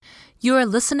You are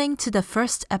listening to the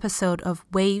first episode of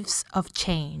Waves of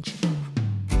Change.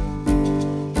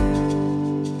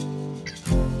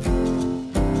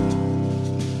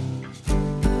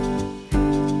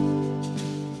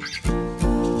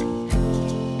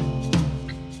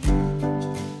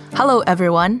 Hello,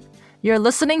 everyone. You're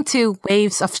listening to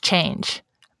Waves of Change,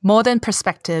 Modern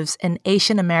Perspectives in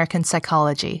Asian American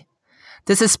Psychology.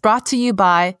 This is brought to you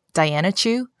by Diana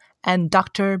Chu and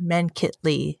Dr. Menkit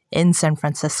Lee in San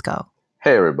Francisco.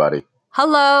 Hey, everybody.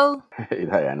 Hello. Hey,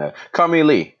 Diana. Call me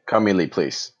Lee. Call me Lee,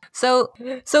 please. So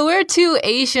we're two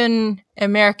Asian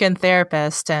American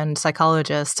therapists and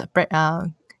psychologists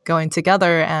going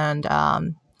together and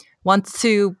want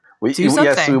to do something.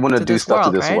 Yes, we want to do stuff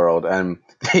world, to this right? world. And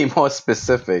to be more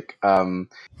specific, I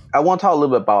want to talk a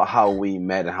little bit about how we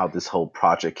met and how this whole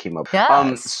project came up.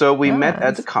 Yes. So we met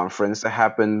at the conference that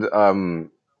happened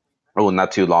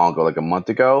not too long ago, like a month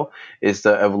ago. It's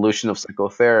the Evolution of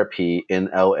Psychotherapy in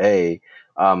LA.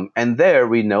 And there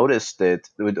we noticed that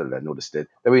we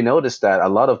noticed that a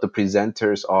lot of the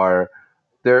presenters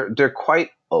they're quite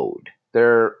old.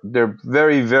 They're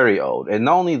very, very old. And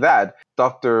not only that,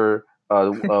 Dr.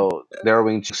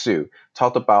 Darwin Su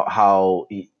talked about how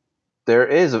there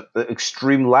is an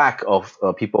extreme lack of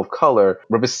people of color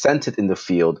represented in the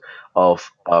field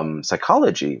of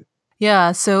psychology.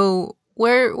 Yeah, so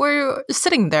we're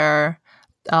sitting there.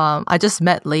 I just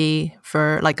met Lee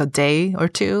for like a day or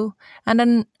two, and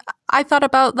then I thought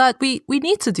about that we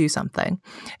need to do something.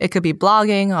 It could be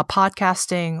blogging, or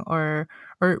podcasting, or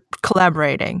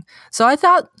collaborating. So I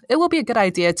thought it would be a good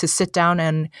idea to sit down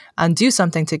and do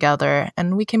something together,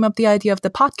 and we came up with the idea of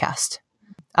the podcast.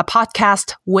 A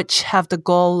podcast which have the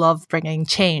goal of bringing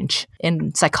change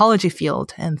in psychology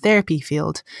field and therapy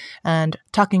field, and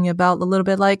talking about a little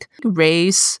bit like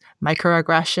race,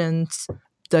 microaggressions,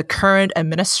 the current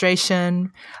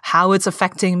administration, how it's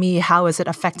affecting me, how is it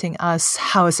affecting us,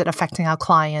 how is it affecting our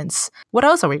clients. What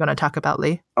else are we going to talk about,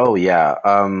 Lee? Oh, yeah.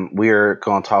 We're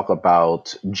going to talk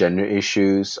about gender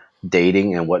issues,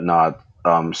 dating and whatnot.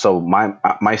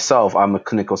 Myself, I'm a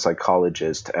clinical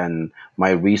psychologist, and my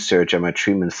research and my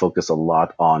treatment focus a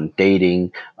lot on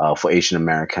dating for Asian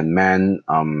American men,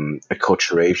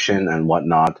 acculturation and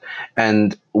whatnot,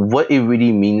 and what it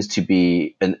really means to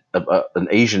be an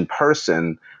Asian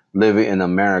person living in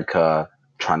America,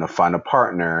 trying to find a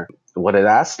partner, what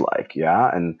that's like,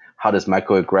 yeah, and how does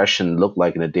microaggression look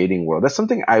like in a dating world? That's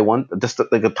something I want, just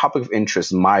like a topic of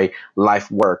interest, my life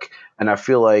work. And I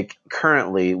feel like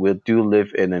currently we do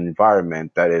live in an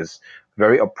environment that is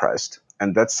very oppressed.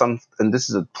 And this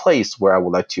is a place where I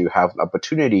would like to have an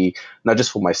opportunity, not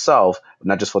just for myself,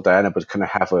 not just for Diana, but kind of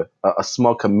have a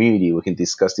small community we can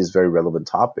discuss these very relevant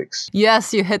topics.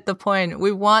 Yes, you hit the point.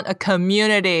 We want a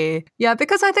community. Yeah,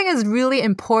 because I think it's really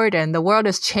important. The world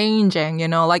is changing,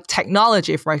 like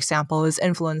technology, for example, is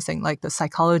influencing like the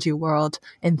psychology world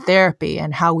in therapy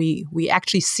and how we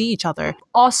actually see each other.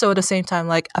 Also at the same time,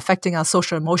 like affecting our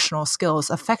social emotional skills,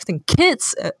 affecting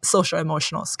kids' social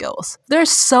emotional skills.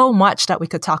 There's so much that we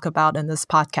could talk about in this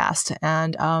podcast.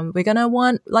 And we're going to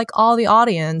want like all the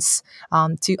audience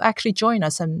to actually join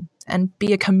us and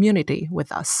be a community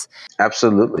with us.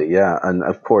 Absolutely, yeah. And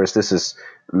of course, this is,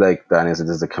 like Diana said,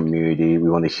 this is a community. We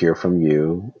want to hear from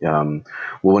you. We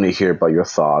want to hear about your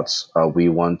thoughts. We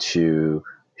want to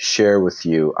share with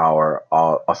you our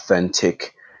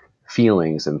authentic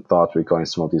feelings and thoughts regarding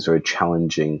some of these very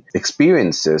challenging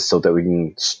experiences, so that we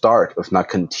can start, if not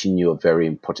continue, a very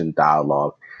important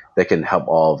dialogue that can help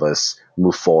all of us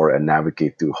move forward and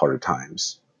navigate through harder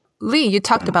times. Lee, you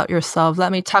talked about yourself.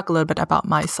 Let me talk a little bit about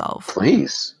myself.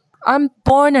 Please. I'm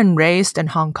born and raised in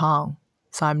Hong Kong,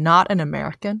 so I'm not an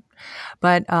American.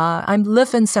 But I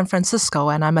live in San Francisco,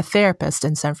 and I'm a therapist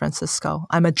in San Francisco.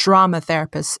 I'm a drama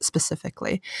therapist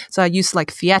specifically. So I use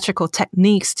like theatrical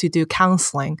techniques to do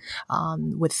counseling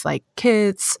with like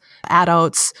kids,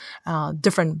 adults,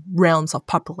 different realms of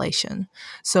population.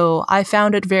 So I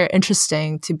found it very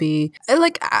interesting to be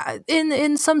like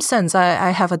in some sense, I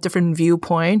have a different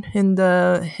viewpoint in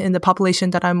the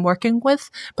population that I'm working with,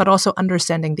 but also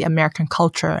understanding the American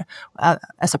culture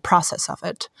as a process of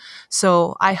it.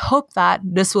 So I hope that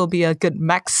this will be a good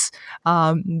mix,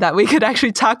 that we could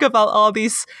actually talk about all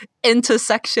these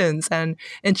intersections and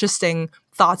interesting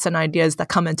thoughts and ideas that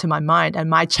come into my mind, and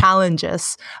my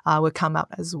challenges would come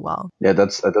up as well. Yeah,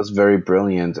 that's very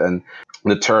brilliant. And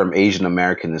the term Asian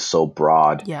American is so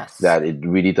broad, yes, that it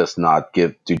really does not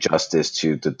do justice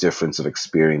to the difference of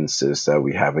experiences that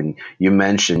we have. And you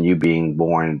mentioned you being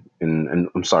born in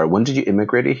I'm sorry, when did you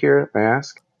immigrate here, may I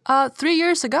ask? 3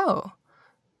 years ago.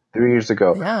 3 years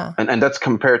ago. Yeah. And that's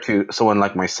compared to someone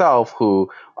like myself, who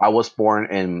I was born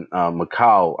in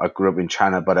Macau. I grew up in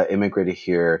China, but I immigrated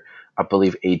here, I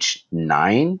believe, age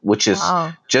 9, which is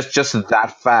Wow. just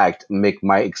that fact make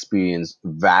my experience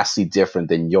vastly different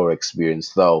than your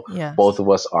experience. Though both Yes. of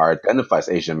us are identified as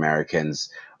Asian Americans,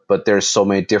 but there's so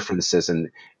many differences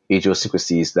and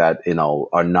idiosyncrasies that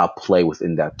are not play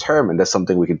within that term, and that's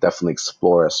something we can definitely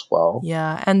explore as well.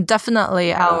 Yeah, and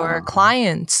definitely our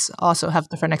clients also have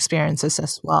different experiences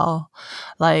as well.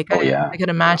 Like Oh I yeah. could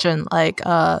imagine like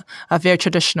a very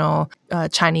traditional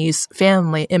Chinese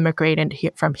family immigrated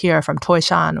from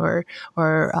Toishan or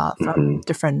from Hmm.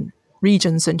 different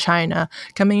regions in China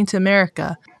coming to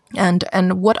America, and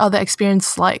what are the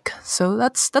experience like? So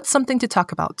that's something to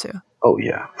talk about too. Oh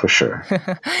yeah, for sure.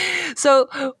 So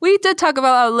we did talk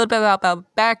about a little bit about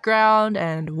background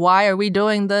and why are we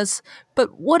doing this,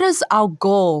 but what is our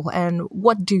goal and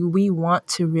what do we want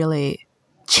to really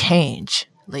change,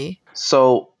 Lee?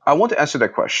 So I want to answer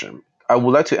that question. I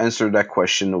would like to answer that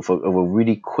question of a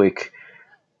really quick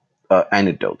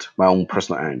anecdote, my own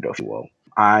personal anecdote, if you will.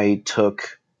 I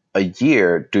took a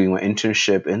year doing my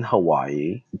internship in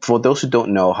Hawaii. For those who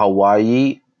don't know,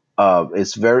 Hawaii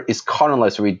is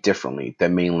colonized very differently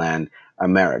than mainland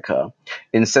America,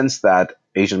 in the sense that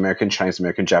Asian American, Chinese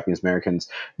American, Japanese Americans,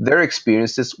 their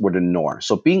experiences were the norm.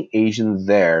 So being Asian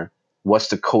there was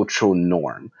the cultural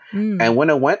norm. Mm. And when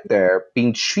I went there,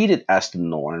 being treated as the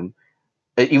norm,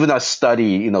 even though I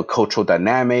study, cultural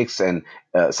dynamics and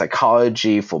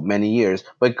psychology for many years,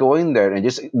 but going there and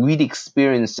just really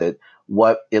experience it,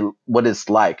 what it's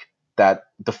like that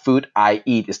the food I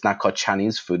eat is not called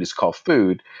Chinese food, it's called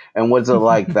food, and what's it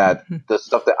like that the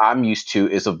stuff that I'm used to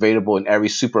is available in every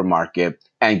supermarket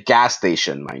and gas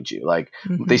station, mind you, like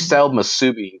they Mhm. sell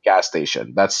masubi in gas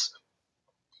station. That's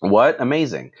what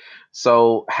amazing.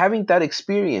 So having that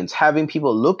experience, having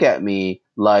people look at me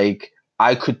like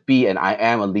I could be and I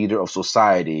am a leader of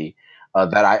society,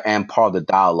 that I am part of the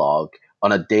dialogue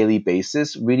on a daily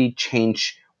basis, really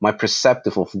changed my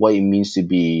perspective of what it means to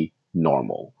be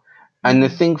normal. And I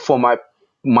Mhm. think for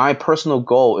my personal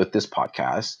goal with this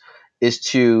podcast is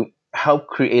to help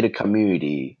create a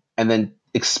community and then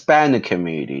expand the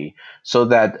community so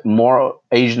that more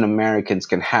Asian Americans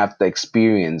can have the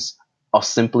experience of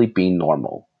simply being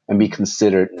normal and be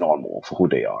considered normal for who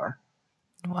they are.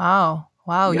 Wow.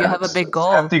 Wow, you Yeah, have a big it's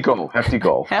goal. hefty goal, hefty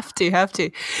goal. Hefty,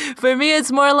 hefty. For me,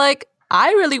 it's more like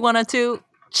I really wanted to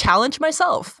challenge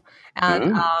myself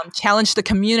and Mm, challenge the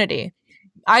community.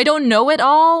 I don't know it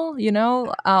all,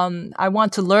 I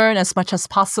want to learn as much as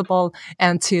possible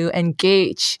and to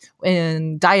engage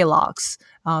in dialogues,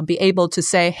 be able to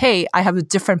say, "Hey, I have a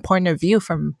different point of view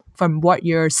from what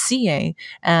you're seeing,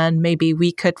 and maybe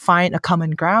we could find a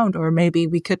common ground, or maybe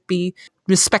we could be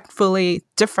respectfully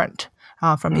different."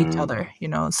 From each mm. other,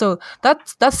 so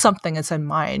that's something that's in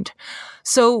mind.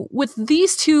 So with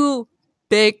these two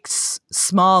big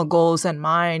small goals in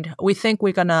mind, we think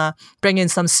we're gonna bring in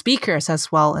some speakers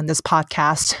as well in this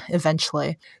podcast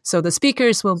eventually. So the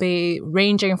speakers will be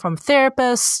ranging from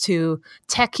therapists to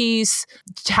techies,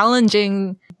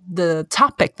 challenging the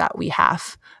topic that we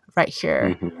have right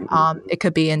here. Mhm, mhm. It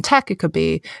could be in tech, it could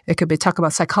be talk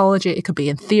about psychology, it could be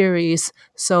in theories.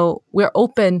 So we're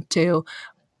open to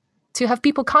have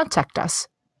people contact us.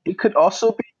 It could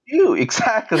also be you.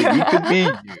 Exactly. You could be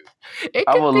you. It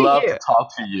I could would be love to you.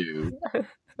 talk to you.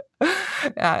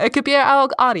 It could be our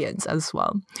audience as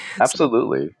well. So,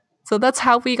 Absolutely. so that's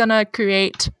how we're gonna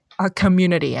create a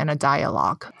community and a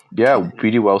dialogue. Yeah, Okay.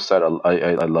 really well said.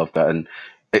 I love that. And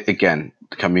again,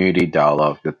 community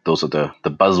dialogue, those are the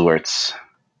buzzwords.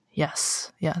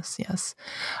 Yes. Yes. Yes.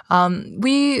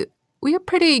 We are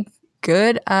pretty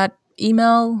good at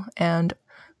email and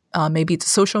maybe to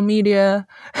social media.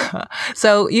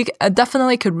 So you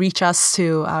definitely could reach us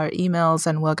to our emails,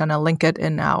 and we're gonna link it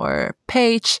in our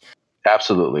page.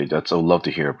 Absolutely. I'd love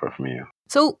to hear from you.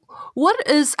 So, what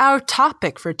is our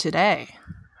topic for today?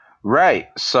 Right.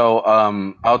 So,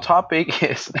 our topic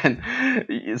is, and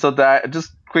so that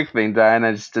just quick thing,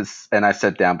 Diana just and I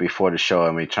sat down before the show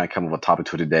and we try to come up with a topic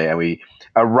for today, and we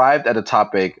arrived at a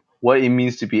topic: what it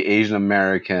means to be Asian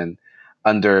American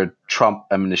under Trump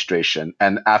administration.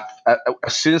 And as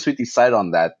soon as we decided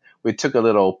on that, we took a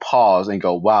little pause and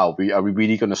go, "Wow, are we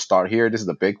really going to start here? This is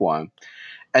a big one."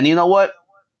 And you know what?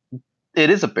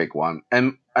 It is a big one,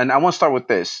 and I want to start with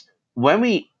this. When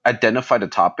we identified the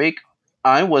topic,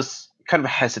 I was kind of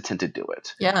hesitant to do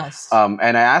it, Yes. and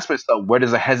I asked myself, where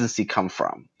does the hesitancy come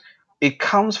from? It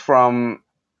comes from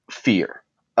fear,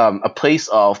 a place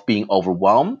of being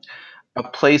overwhelmed, a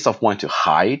place of wanting to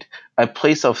hide, a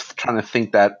place of trying to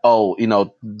think that, oh,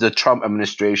 the Trump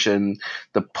administration,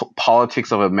 the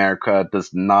politics of America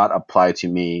does not apply to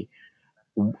me.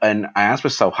 And I ask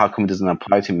myself, how come it doesn't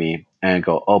apply to me? And I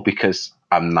go, oh, because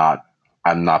I'm not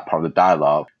part of the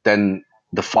dialogue. Then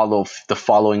the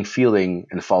following feeling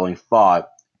and the following thought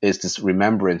is this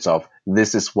remembrance of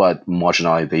this is what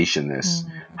marginalization is,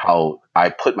 how I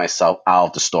put myself out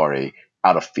of the story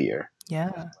out of fear.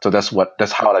 Yeah. So that's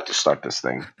how I like to start this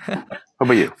thing. How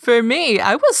about you? For me,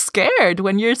 I was scared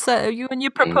when when you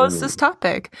proposed this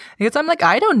topic, because I'm like,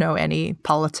 I don't know any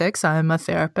politics. I'm a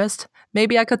therapist.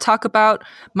 Maybe I could talk about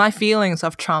my feelings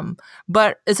of Trump,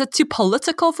 but is it too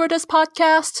political for this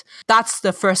podcast? That's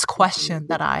the first question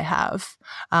that I have.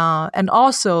 And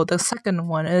also the second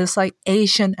one is like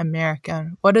Asian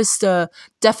American. What is the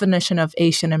definition of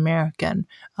Asian American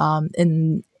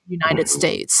in United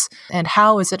States, and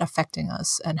how is it affecting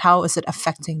us, and how is it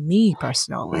affecting me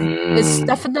personally? It's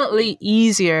definitely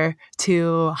easier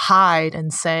to hide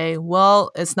and say,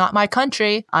 well, it's not my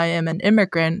country. I am an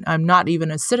immigrant. I'm not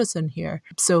even a citizen here.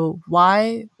 So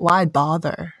why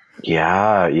bother?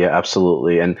 Yeah,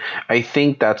 absolutely. And I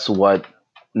think that's what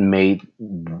made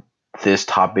this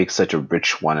topic such a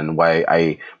rich one, and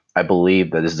why I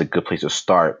believe that this is a good place to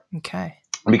start, Okay.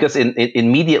 because it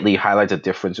immediately highlights a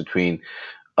difference between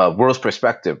world's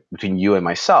perspective between you and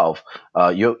myself.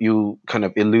 You kind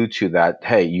of allude to that.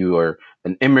 Hey, you are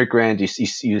an immigrant. You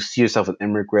see yourself an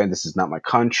immigrant. This is not my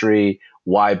country.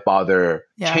 Why bother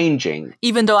changing?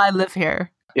 Even though I live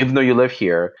here. Even though you live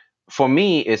here, for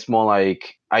me, it's more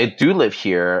like I do live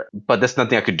here, but there's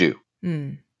nothing I could do.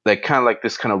 Like kind of like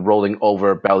this kind of rolling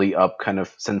over, belly up kind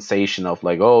of sensation of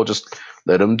like, oh, just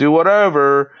let them do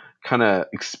whatever kind of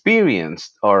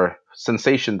experience or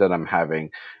sensation that I'm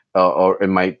having. Or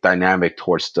in my dynamic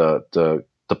towards the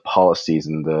policies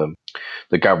and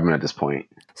the government at this point.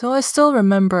 So I still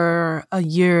remember a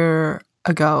year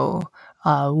ago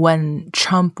when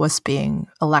Trump was being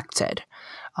elected.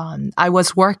 I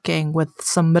was working with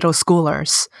some middle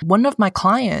schoolers. One of my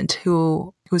client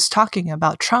who was talking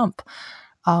about Trump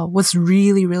was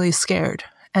really, really scared.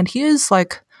 And he is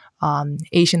like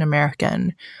Asian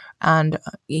American, and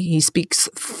he speaks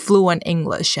fluent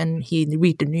English, and he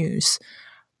read the news.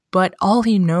 But all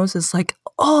he knows is like,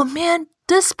 oh man,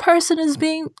 this person is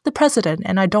being the president,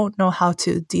 and I don't know how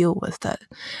to deal with it,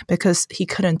 because he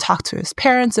couldn't talk to his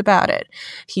parents about it.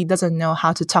 He doesn't know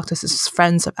how to talk to his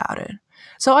friends about it.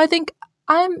 So I think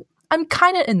I'm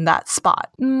kind of in that spot.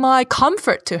 My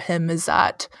comfort to him is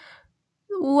that,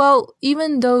 well,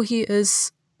 even though he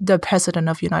is the president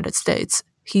of the United States,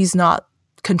 he's not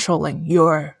controlling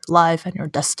your life and your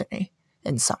destiny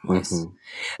in some ways.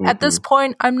 At this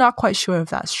point, I'm not quite sure if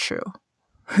that's true.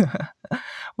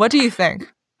 What do you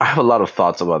think? I have a lot of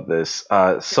thoughts about this.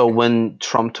 So when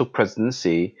Trump took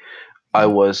presidency, I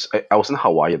was in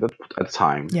Hawaii at the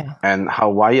time. Yeah. And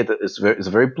Hawaii is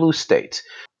a very blue state.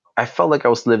 I felt like I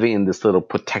was living in this little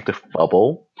protective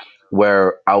bubble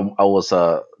where I was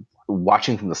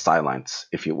watching from the sidelines,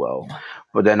 if you will. Yeah.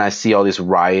 But then I see all these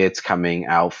riots coming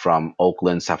out from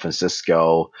Oakland, San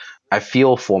Francisco. I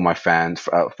feel for my friends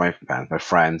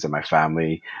and my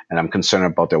family, and I'm concerned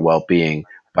about their well-being.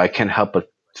 But I can't help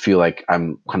but feel like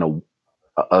I'm kind of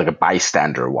like a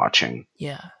bystander watching.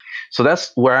 Yeah. So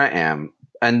that's where I am.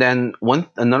 And then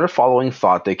another following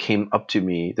thought that came to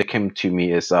me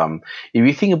is if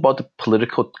you think about the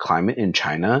political climate in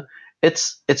China,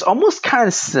 it's almost kind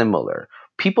of similar.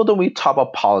 People don't really talk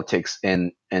about politics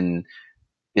in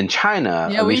China.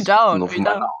 Yeah, we don't.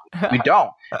 We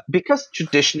don't. Because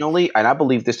traditionally, and I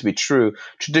believe this to be true,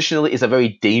 traditionally it's a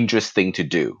very dangerous thing to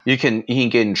do. You can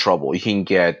get in trouble. You can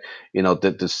get,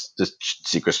 the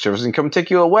Secret Service can come take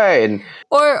you away, and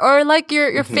or like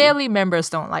your family members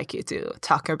don't like you to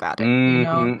talk about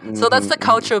it. So that's the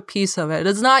cultural piece of it.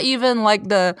 It's not even like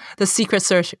the Secret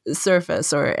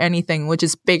Service or anything, which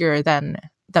is bigger than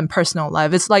personal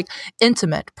life. It's like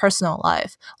intimate personal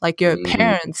life. Like your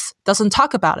parents doesn't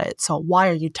talk about it, so why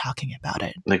are you talking about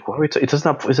it? Like, why are it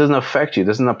doesn't affect you. It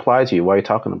doesn't apply to you. Why are you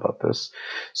talking about this?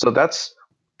 So that's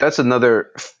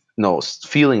another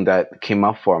feeling that came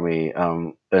up for me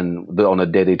on the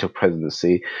day they took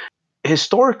presidency.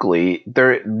 Historically,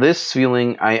 this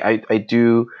feeling I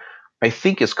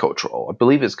think is cultural. I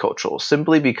believe it's cultural,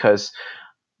 simply because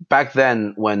back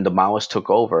then, when the Maoists took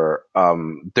over,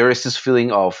 there is this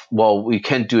feeling of, well, we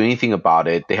can't do anything about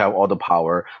it. They have all the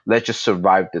power. Let's just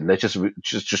survive it. Let's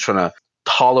just trying to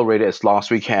tolerate it as long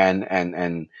as we can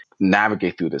and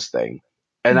navigate through this thing.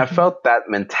 And I felt that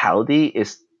mentality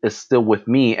is still with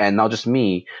me, and not just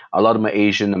me. A lot of my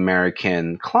Asian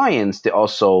American clients, they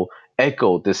also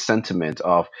echoed this sentiment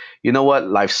of, you know what,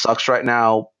 life sucks right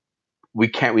now. We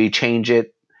can't really change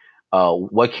it.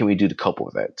 What can we do to cope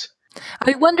with it?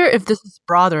 I wonder if this is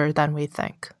broader than we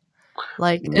think.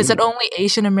 Like, is it only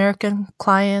Asian American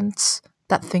clients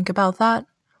that think about that?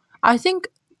 I think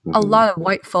a lot of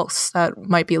white folks that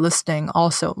might be listening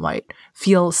also might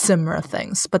feel similar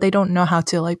things, but they don't know how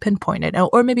to like pinpoint it.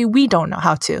 Or maybe we don't know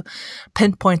how to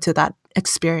pinpoint to that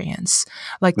experience.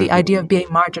 Like the idea of being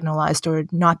marginalized or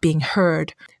not being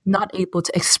heard, not able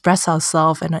to express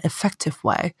ourselves in an effective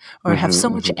way, or have so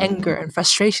much anger and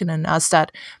frustration in us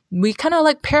that we kind of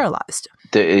like paralyzed.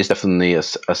 There is definitely a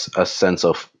sense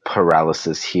of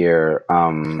paralysis here.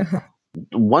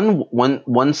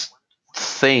 One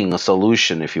thing, a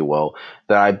solution, if you will,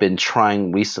 that I've been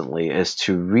trying recently is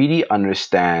to really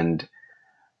understand.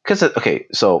 Because okay,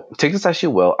 so take this as you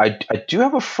will. I do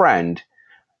have a friend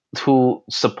who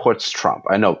supports Trump.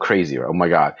 I know, crazy, right? Oh my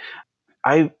god.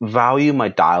 I value my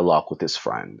dialogue with this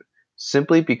friend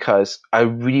simply because I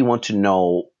really want to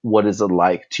know what is it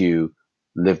like to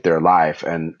live their life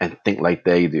and think like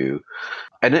they do.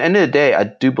 At the end of the day, I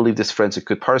do believe this friend's a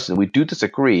good person. We do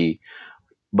disagree,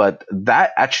 but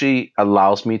that actually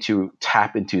allows me to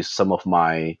tap into some of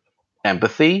my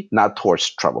empathy, not towards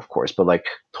Trump, of course, but like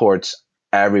towards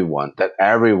everyone, that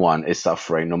everyone is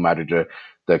suffering, no matter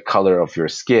the color of your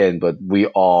skin, but we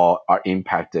all are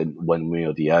impacted one way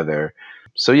or the other.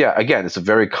 So yeah, again, it's a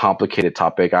very complicated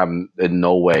topic. I'm in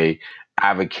no way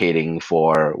advocating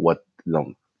for what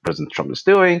President Trump is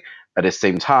doing. At the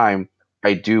same time,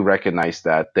 I do recognize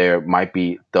that there might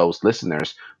be those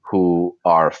listeners who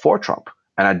are for Trump,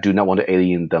 and I do not want to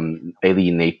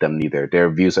alienate them neither. Their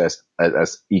views are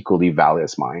as equally valid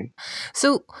as mine.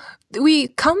 So we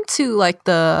come to like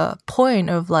the point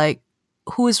of like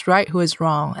who is right, who is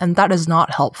wrong, and that is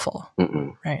not helpful,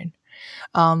 right?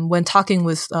 When talking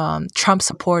with Trump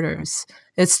supporters,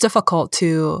 it's difficult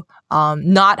to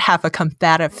not have a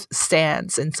combative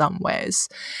stance in some ways.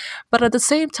 But at the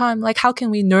same time, like how can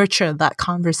we nurture that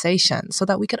conversation so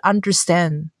that we could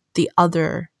understand the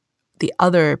other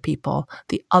people,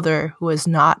 the other who is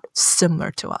not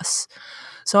similar to us?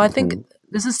 So I think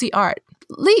this is the art.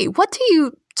 Lee, what do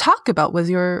you talk about with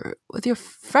your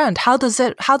friend? How does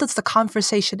the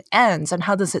conversation ends and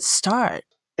how does it start?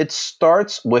 It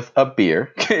starts with a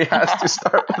beer. It has to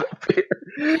start with a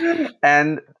beer.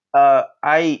 And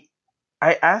I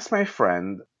asked my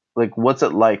friend, like, what's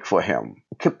it like for him?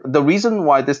 The reason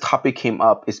why this topic came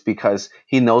up is because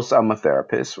he knows I'm a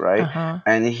therapist, right?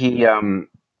 And he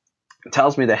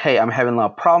tells me that, hey, I'm having a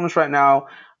lot of problems right now.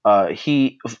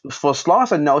 For as long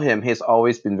as I know him, he's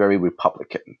always been very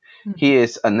Republican. He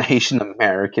is an Asian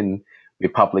American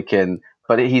Republican,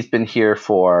 but he's been here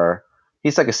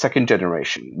he's like a second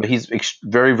generation, but he's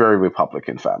very, very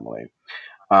Republican family,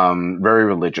 very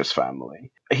religious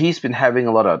family. He's been having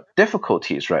a lot of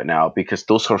difficulties right now because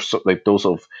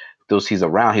those he's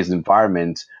around, his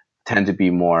environment tend to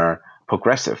be more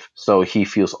progressive. So he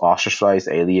feels ostracized,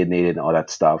 alienated, and all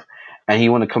that stuff. And he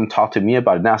want to come talk to me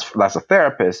about it, not as a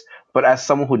therapist, but as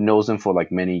someone who knows him for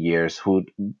like many years, who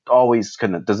always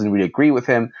kind of doesn't really agree with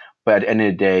him, but at the end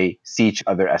of the day, see each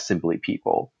other as simply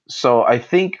people. So I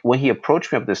think when he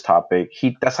approached me with this topic,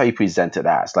 that's how he presented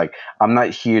as. Like, I'm not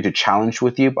here to challenge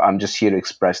with you, but I'm just here to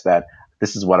express that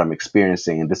this is what I'm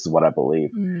experiencing and this is what I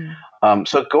believe.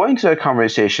 So going to a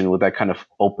conversation with that kind of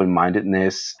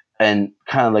open-mindedness and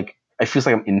kind of like, it feels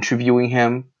like I'm interviewing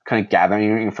him, kind of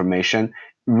gathering information,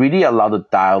 really allow the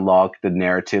dialogue, the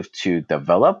narrative to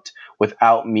develop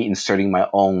without me inserting my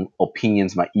own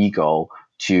opinions, my ego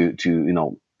to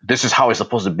this is how it's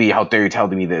supposed to be. How dare you tell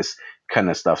me this kind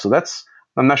of stuff. So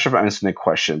I'm not sure if I answered the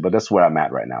question, but that's where I'm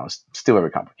at right now. It's still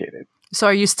very complicated. So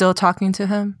are you still talking to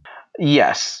him?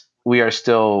 Yes, we are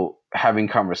still having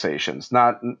conversations,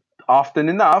 not often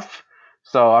enough.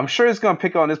 So I'm sure he's going to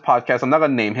pick on this podcast. I'm not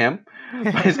going to name him,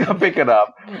 but he's going to pick it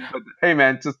up. But, hey,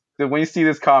 man, just when you see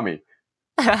this, call me.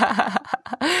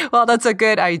 Well, that's a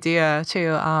good idea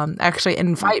to actually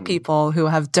invite people who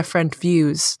have different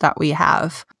views that we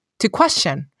have to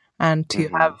question and to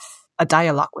have a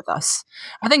dialogue with us.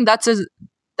 I think that is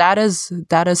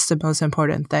the most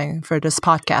important thing for this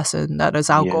podcast, and that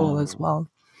is our goal as well.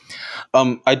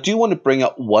 I do want to bring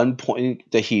up one point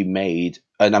that he made,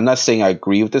 and I'm not saying I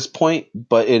agree with this point,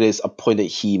 but it is a point that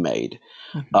he made.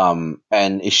 And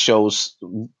it shows,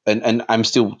 and I'm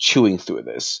still chewing through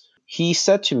this. He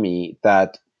said to me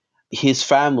that his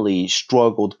family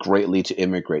struggled greatly to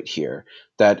immigrate here.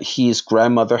 That his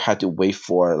grandmother had to wait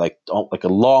for like a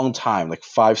long time, like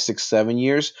 5, 6, 7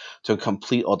 years to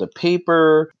complete all the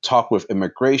paper, talk with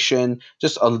immigration,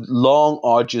 just a long,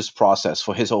 arduous process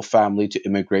for his whole family to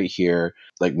immigrate here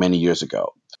like many years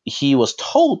ago. He was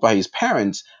told by his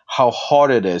parents how hard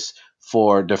it is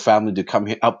for the family to come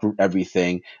here, uproot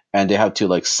everything, and they have to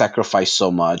like sacrifice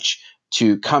so much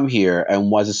to come here,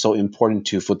 and why is it so important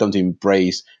for them to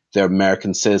embrace their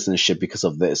American citizenship because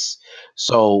of this.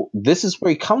 So this is where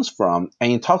he comes from, and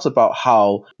he talks about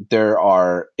how there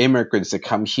are immigrants that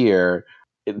come here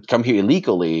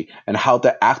illegally, and how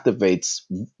that activates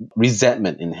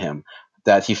resentment in him.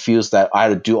 That he feels that I had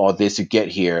to do all this to get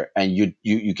here, and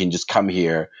you can just come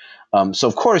here. So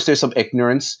of course there's some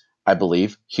ignorance, I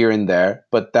believe, here and there,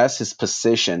 but that's his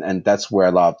position, and that's where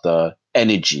a lot of the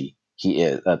energy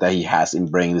that he has in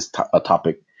bringing this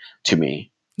topic to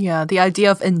me. Yeah, the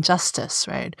idea of injustice,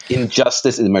 right?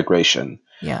 Injustice in immigration.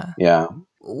 Yeah. Yeah.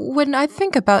 When I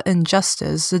think about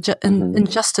injustice,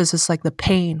 injustice is like the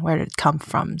pain where it comes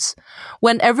from.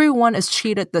 When everyone is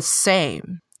treated the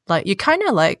same, like you kind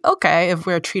of like, okay, if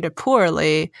we're treated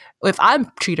poorly, if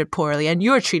I'm treated poorly and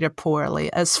you're treated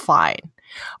poorly, it's fine.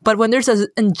 But when there's an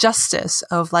injustice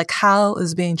of like how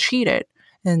is being treated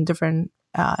in different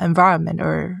environment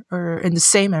or in the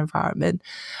same environment,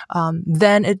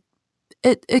 then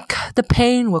the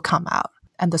pain will come out.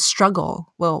 And the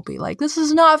struggle will be like, this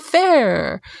is not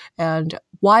fair. And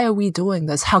why are we doing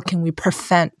this? How can we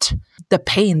prevent the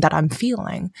pain that I'm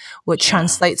feeling? Which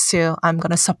translates to, I'm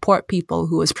going to support people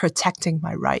who is protecting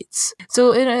my rights.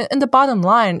 So in the bottom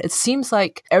line, it seems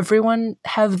like everyone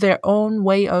have their own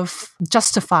way of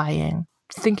justifying,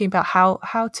 thinking about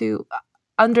how to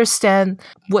understand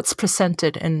what's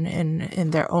presented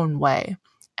in their own way.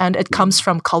 And it comes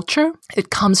from culture, it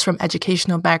comes from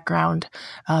educational background,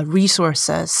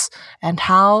 resources, and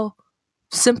how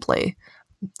simply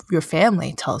your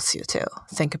family tells you to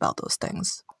think about those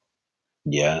things.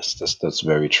 Yes, that's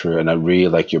very true. And I really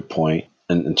like your point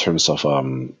in terms of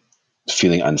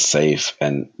feeling unsafe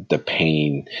and the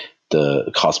pain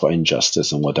caused by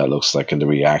injustice and what that looks like and the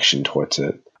reaction towards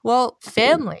it. Well,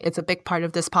 family is a big part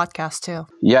of this podcast too.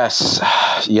 Yes,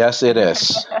 yes, it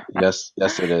is. Yes,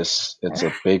 it is. It's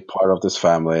a big part of this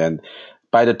family, and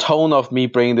by the tone of me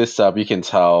bringing this up, you can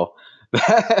tell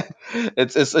that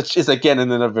it's again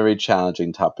a very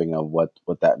challenging topic of what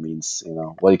that means.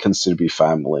 What you consider to be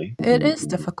family. It is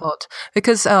difficult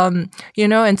because,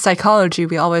 in psychology,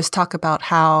 we always talk about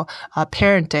how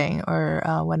parenting or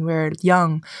when we're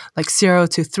young, like 0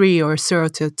 to 3 or 0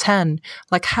 to 10,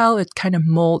 like how it kind of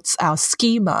molds our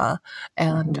schema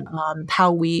and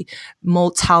how we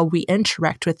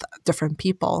interact with different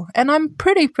people. And I'm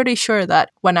pretty sure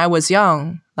that when I was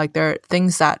young, like there are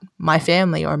things that my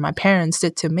family or my parents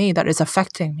did to me that is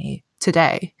affecting me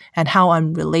today and how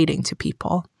I'm relating to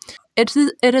people. It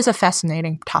is a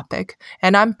fascinating topic,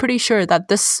 and I'm pretty sure that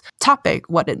this topic,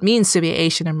 what it means to be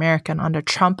Asian American under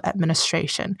Trump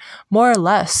administration, more or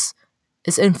less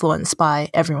is influenced by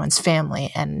everyone's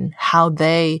family and how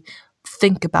they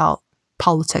think about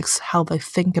politics, how they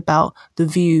think about the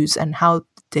views, and how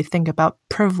they think about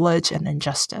privilege and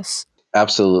injustice.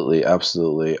 Absolutely,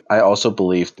 absolutely. I also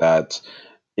believe that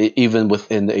even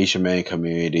within the Asian American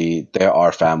community, there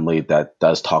are family that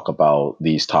does talk about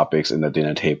these topics in the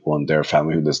dinner table, and there are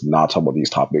family who does not talk about these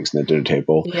topics in the dinner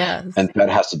table. Yes. And that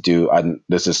has to do, and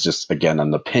this is just, again,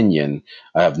 an opinion.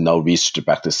 I have no research to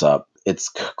back this up. It's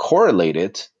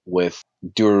correlated with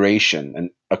duration and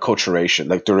acculturation,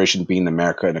 like duration being in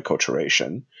America and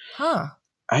acculturation. Huh.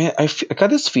 I got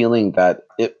this feeling that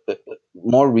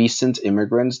more recent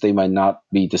immigrants, they might not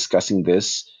be discussing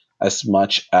this as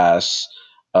much as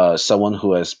someone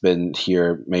who has been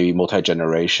here maybe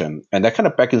multi-generation. And that kind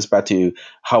of beckons back to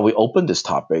how we opened this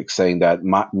topic, saying that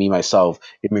myself,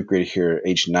 immigrated here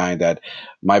age 9, that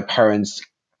my parents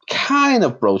kind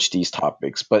of broach these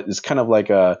topics, but it's kind of like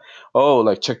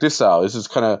check this out. This is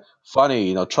kind of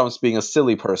funny, Trump's being a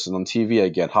silly person on TV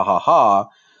again, ha ha ha.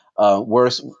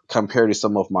 Whereas compared to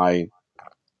some of my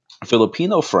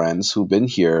Filipino friends who've been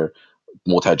here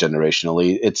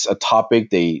multi-generationally, it's a topic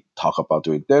they talk about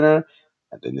during dinner,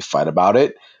 and then they fight about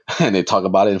it, and they talk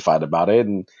about it and fight about it,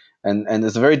 and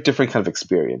it's a very different kind of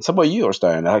experience. How about you,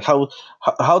 Orstein? Like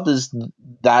how does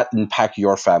that impact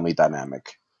your family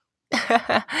dynamic?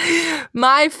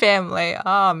 My family,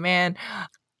 oh man.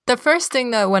 The first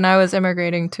thing that when I was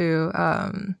immigrating to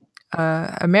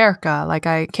America, like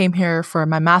I came here for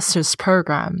my master's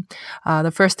program,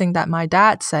 the first thing that my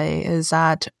dad say is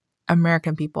that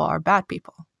American people are bad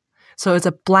people. So it's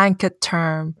a blanket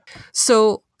term.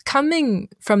 So coming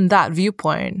from that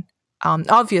viewpoint,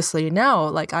 Obviously now,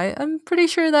 like I'm pretty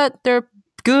sure that there are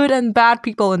good and bad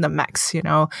people in the mix,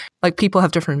 like people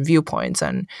have different viewpoints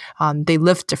and they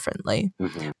live differently.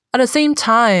 Mm-hmm. At the same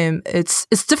time, it's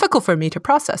difficult for me to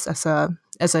process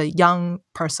as a young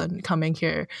person coming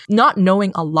here, not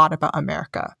knowing a lot about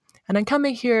America. And then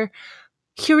coming here,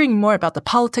 hearing more about the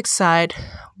politics side,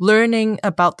 learning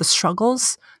about the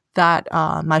struggles that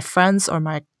my friends or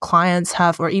my clients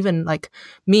have, or even like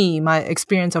me, my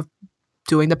experience of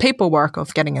doing the paperwork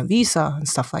of getting a visa and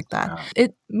stuff like that. Yeah.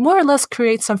 It more or less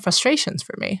creates some frustrations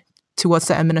for me towards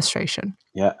the administration.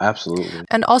 Yeah, absolutely.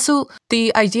 And also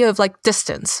the idea of like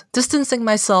distancing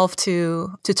myself to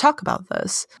talk about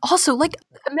this. Also, like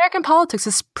American politics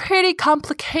is pretty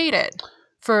complicated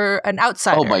for an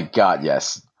outsider. Oh my God,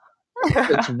 yes.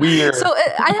 It's weird. So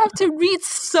I have to read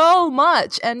so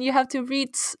much, and you have to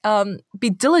be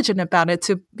diligent about it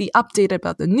to be updated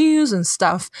about the news and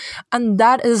stuff. And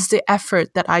that is the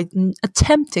effort that I'm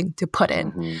attempting to put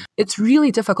in. Mm-hmm. It's really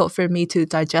difficult for me to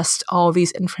digest all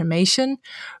these information.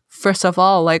 First of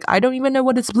all, like I don't even know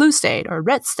what is blue state or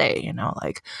red state.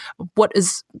 Like what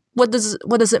does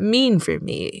it mean for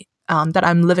me that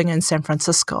I'm living in San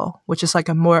Francisco, which is like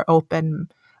a more open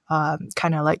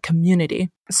kind of like community.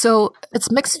 So it's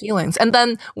mixed feelings. And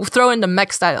then throw in the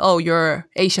mix that, oh, you're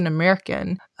Asian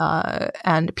American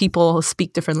and people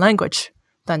speak different language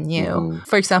than you. Mm-hmm.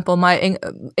 For example, my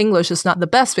English is not the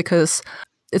best because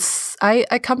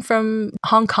I come from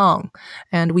Hong Kong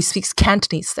and we speak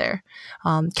Cantonese there.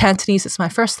 Cantonese is my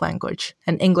first language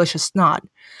and English is not.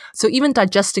 So even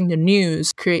digesting the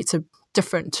news creates a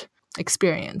different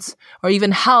experience, or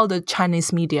even how the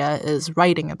Chinese media is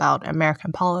writing about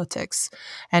American politics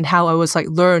and how I was like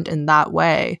learned in that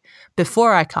way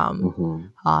before I come Mm-hmm.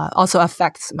 Also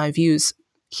affects my views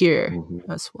here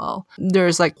Mm-hmm. as well.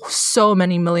 There's like so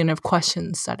many million of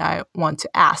questions that I want to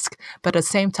ask, but at the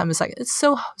same time, it's like it's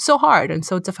so hard and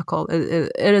so difficult.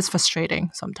 It is frustrating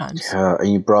sometimes. Yeah,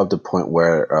 and you brought up the point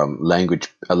where language,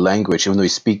 even though you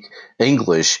speak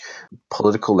English,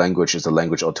 political language is a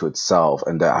language unto itself,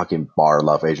 and that can bar a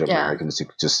lot of Asian Americans to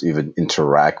just even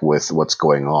interact with what's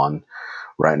going on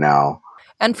right now.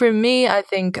 And for me, I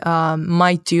think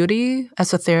my duty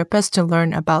as a therapist to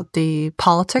learn about the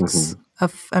politics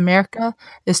of America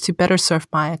is to better serve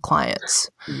my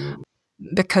clients. Mm-hmm.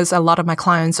 Because a lot of my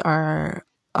clients are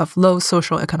of low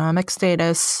social economic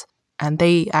status, and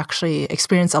they actually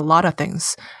experience a lot of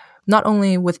things, not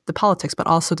only with the politics, but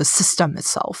also the system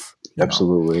itself.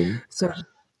 Absolutely.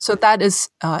 So that is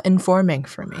informing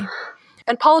for me.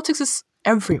 And politics is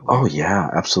everywhere. Oh,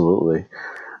 yeah, absolutely.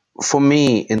 For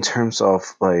me, in terms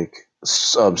of like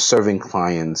serving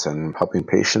clients and helping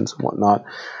patients and whatnot,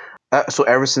 so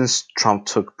ever since Trump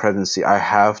took presidency, I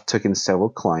have taken several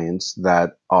clients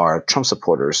that are Trump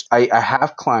supporters. I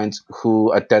have clients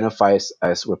who identify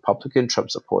as Republican Trump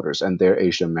supporters, and they're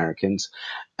Asian Americans.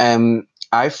 And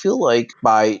I feel like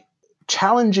by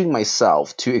challenging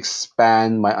myself to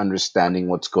expand my understanding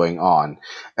what's going on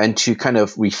and to kind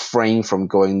of refrain from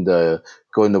going the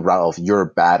route of you're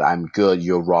bad, I'm good,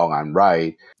 you're wrong, I'm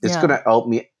right, it's going to help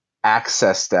me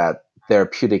access that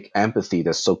therapeutic empathy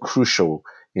that's so crucial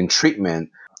in treatment,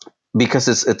 because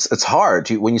it's hard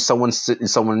when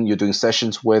someone you're doing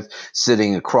sessions with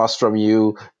sitting across from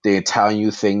you, they're telling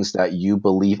you things that you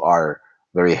believe are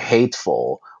very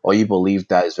hateful, or you believe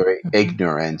that is very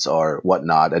ignorant or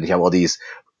whatnot, and you have all these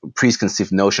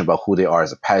preconceived notion about who they are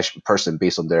as a person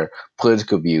based on their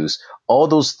political views. All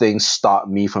those things stop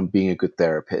me from being a good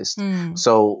therapist.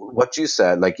 So what you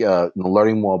said, like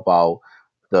learning more about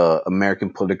the American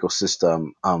political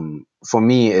system, for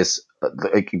me is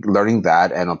like learning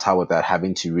that, and on top of that,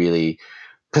 having to really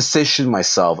position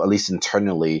myself, at least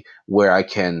internally, where I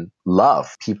can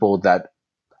love people that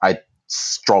I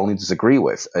strongly disagree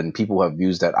with, and people who have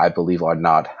views that I believe are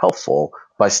not helpful,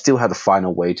 but I still have to find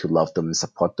a way to love them and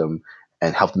support them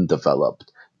and help them develop.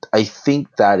 I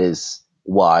think that is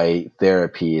why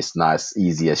therapy is not as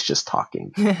easy as just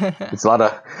talking. It's a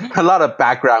lot of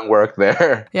background work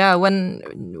there. Yeah,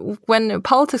 when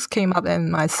politics came up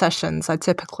in my sessions, I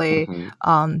typically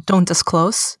don't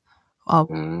disclose a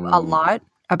lot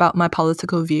about my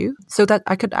political view, so that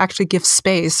I could actually give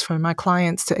space for my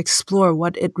clients to explore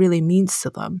what it really means to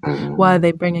them. Why are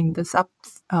they bringing this up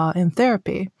in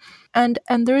therapy? And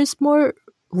there is more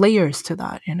layers to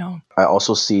that, I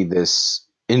also see this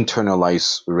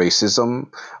internalized racism.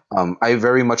 I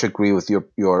very much agree with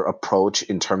your approach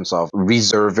in terms of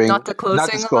reserving, not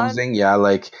disclosing. Yeah,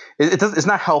 like it's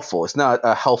not helpful. It's not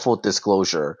a helpful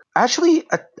disclosure. Actually,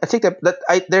 I think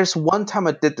that there's one time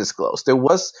I did disclose. There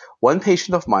was one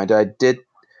patient of mine that I did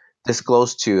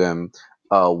disclose to him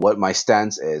what my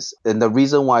stance is. And the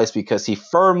reason why is because he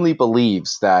firmly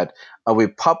believes that a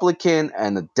Republican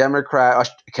and a Democrat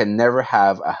can never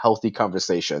have a healthy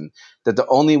conversation. That the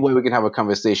only way we can have a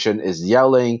conversation is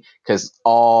yelling, because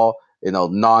all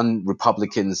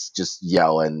non-Republicans just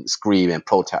yell and scream and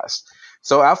protest.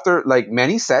 So after like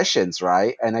many sessions,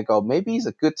 right, and I go, maybe it's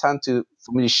a good time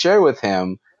for me to share with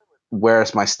him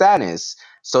where's my stand is,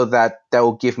 so that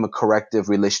will give him a corrective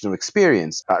relational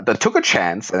experience. That took a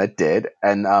chance, and I did,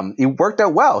 and it worked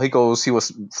out well. He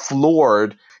was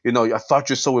floored. I thought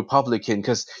you're so Republican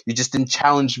because you just didn't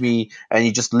challenge me, and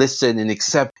you just listen and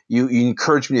accept. You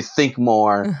encouraged me to think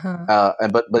more,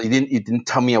 but you didn't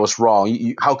tell me I was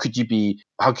wrong. How could you be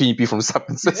from San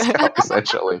Francisco,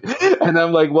 essentially? And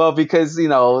I'm like, well, because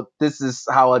this is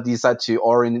how I decide to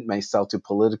orient myself to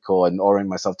political and orient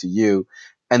myself to you.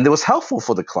 And it was helpful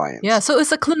for the clients. Yeah, so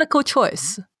it's a clinical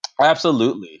choice.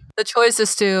 Absolutely. The choice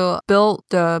is to build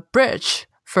the bridge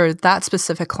for that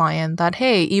specific client that,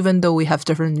 hey, even though we have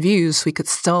different views, we could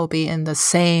still be in the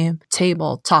same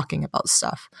table talking about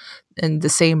stuff, in the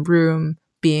same room,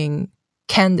 being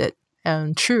candid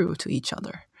and true to each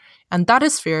other. And that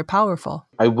is very powerful.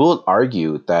 I will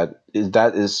argue that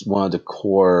is one of the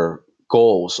core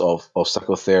goals of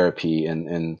psychotherapy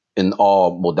and in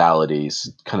all modalities,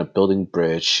 kind of building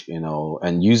bridge,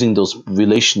 and using those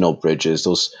relational bridges,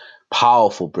 those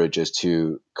powerful bridges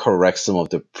to correct some of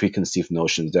the preconceived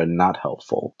notions that are not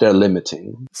helpful. They're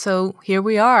limiting. So here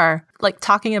we are, like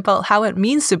talking about how it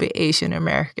means to be Asian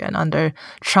American under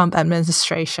Trump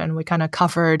administration. We kind of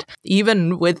covered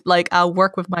even with like our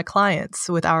work with our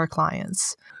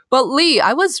clients. But Lee,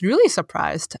 I was really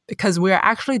surprised because we're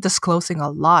actually disclosing a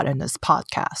lot in this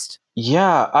podcast.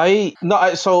 Yeah,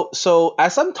 so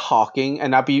as I'm talking,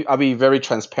 and I'll be very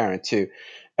transparent too.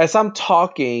 As I'm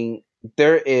talking,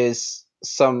 there is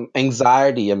some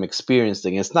anxiety I'm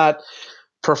experiencing. It's not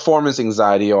performance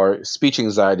anxiety or speech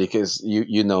anxiety, because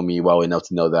you know me well enough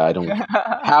to know that I don't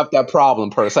have that problem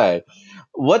per se.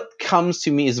 What comes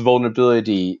to me is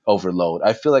vulnerability overload.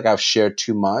 I feel like I've shared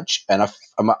too much, and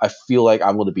I feel like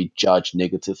I'm going to be judged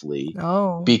negatively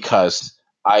because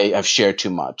I have shared too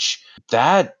much.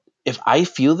 That if I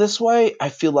feel this way, I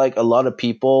feel like a lot of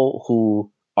people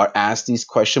who are asked these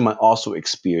questions might also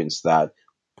experience that.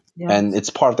 Yes. And it's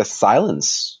part of the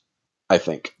silence, I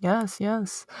think.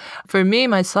 Yes. For me,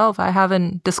 myself, I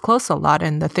haven't disclosed a lot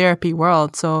in the therapy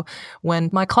world. So when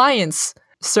my clients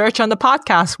search on the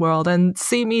podcast world and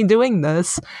see me doing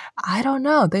this, I don't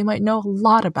know. They might know a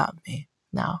lot about me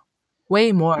now.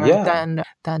 Way more than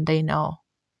they know.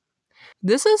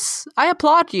 I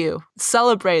applaud you.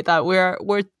 Celebrate that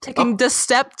we're taking this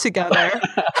step together.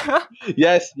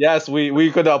 Yes,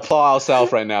 we could applaud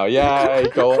ourselves right now. Yeah,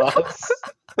 go us.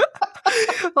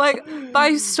 Like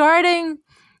by starting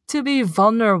to be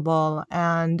vulnerable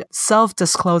and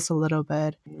self-disclose a little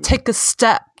bit, take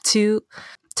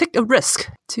a risk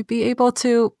to be able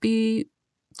to be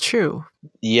true.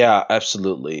 Yeah,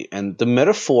 absolutely. And the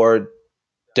metaphor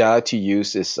that I like to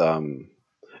use is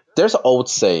there's an old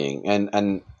saying,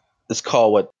 and it's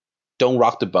called don't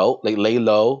rock the boat. Like lay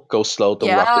low, go slow, don't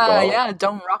rock the boat. Yeah,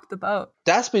 don't rock the boat.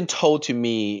 That's been told to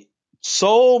me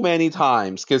so many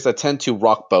times because I tend to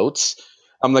rock boats.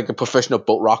 I'm like a professional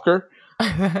boat rocker.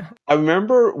 I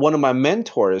remember one of my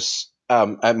mentors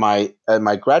at my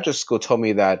graduate school told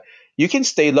me that you can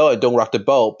stay low and don't rock the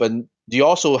boat, but you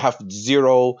also have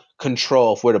zero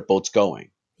control of where the boat's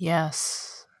going.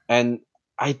 Yes. And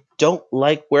I don't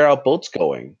like where our boat's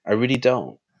going. I really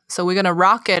don't. So we're going to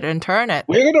rock it and turn it.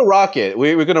 We're going to rock it.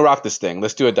 We're going to rock this thing.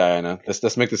 Let's do it, Diana.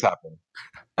 Let's make this happen.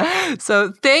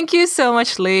 So thank you so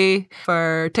much, Lee,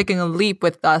 for taking a leap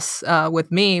with us,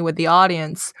 with me, with the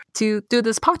audience to do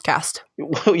this podcast.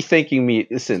 What are you thanking me?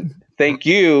 Listen, thank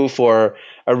you for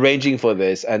arranging for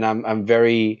this. And I'm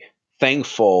very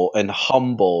thankful and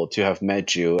humble to have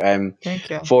met you, and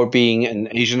for being an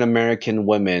Asian American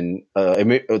woman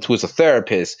who's a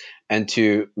therapist, and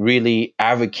to really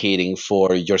advocating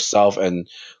for yourself and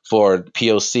for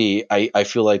POC. I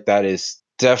feel like that is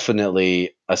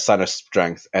definitely a sign of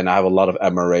strength, and I have a lot of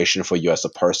admiration for you as a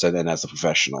person and as a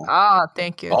professional.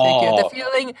 Thank you.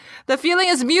 The feeling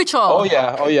is mutual. Oh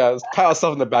yeah. Let's pat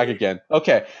ourselves in the back again.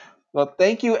 Okay. Well,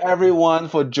 thank you everyone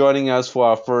for joining us for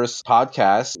our first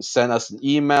podcast. Send us an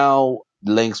email,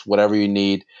 links, whatever you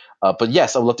need. But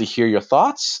yes, I would love to hear your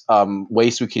thoughts,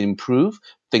 ways we can improve,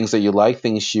 things that you like,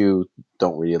 things you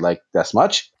don't really like as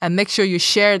much. And make sure you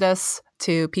share this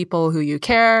to people who you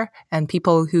care and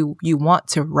people who you want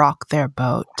to rock their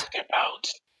boat.